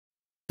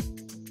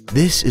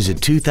This is a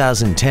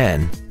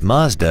 2010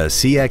 Mazda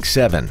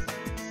CX-7.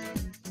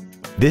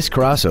 This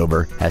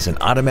crossover has an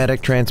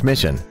automatic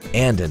transmission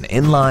and an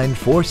inline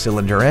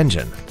four-cylinder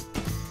engine.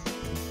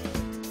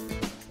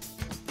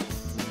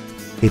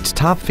 Its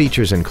top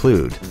features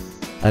include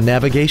a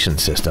navigation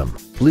system,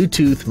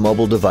 Bluetooth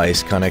mobile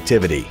device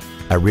connectivity,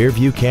 a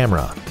rear-view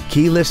camera,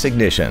 keyless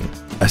ignition,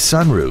 a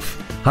sunroof,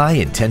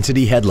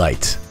 high-intensity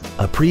headlights,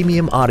 a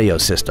premium audio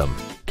system,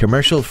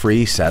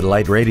 commercial-free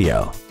satellite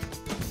radio,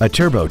 a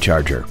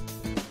turbocharger,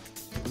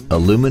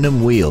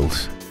 aluminum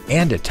wheels,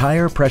 and a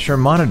tire pressure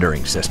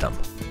monitoring system.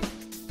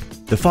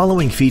 The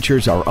following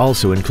features are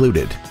also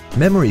included: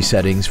 memory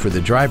settings for the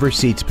driver's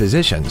seat's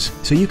positions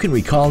so you can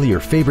recall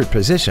your favorite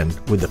position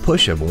with the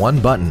push of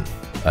one button,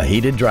 a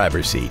heated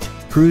driver's seat,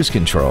 cruise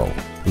control,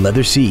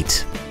 leather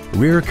seats,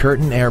 rear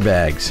curtain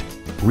airbags,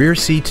 rear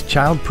seat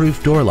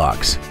child-proof door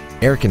locks,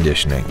 air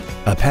conditioning,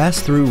 a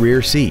pass-through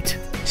rear seat,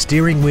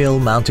 steering wheel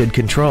mounted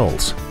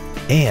controls,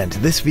 and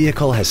this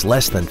vehicle has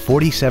less than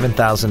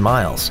 47,000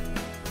 miles.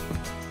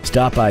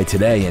 Stop by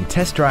today and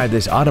test drive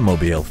this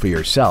automobile for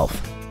yourself.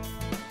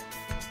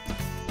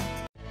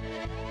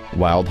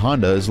 Wild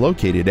Honda is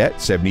located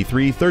at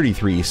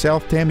 7333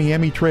 South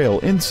Tamiami Trail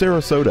in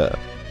Sarasota.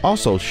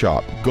 Also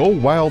shop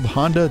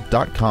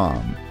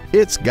GoWildHonda.com.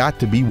 It's got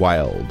to be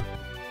wild.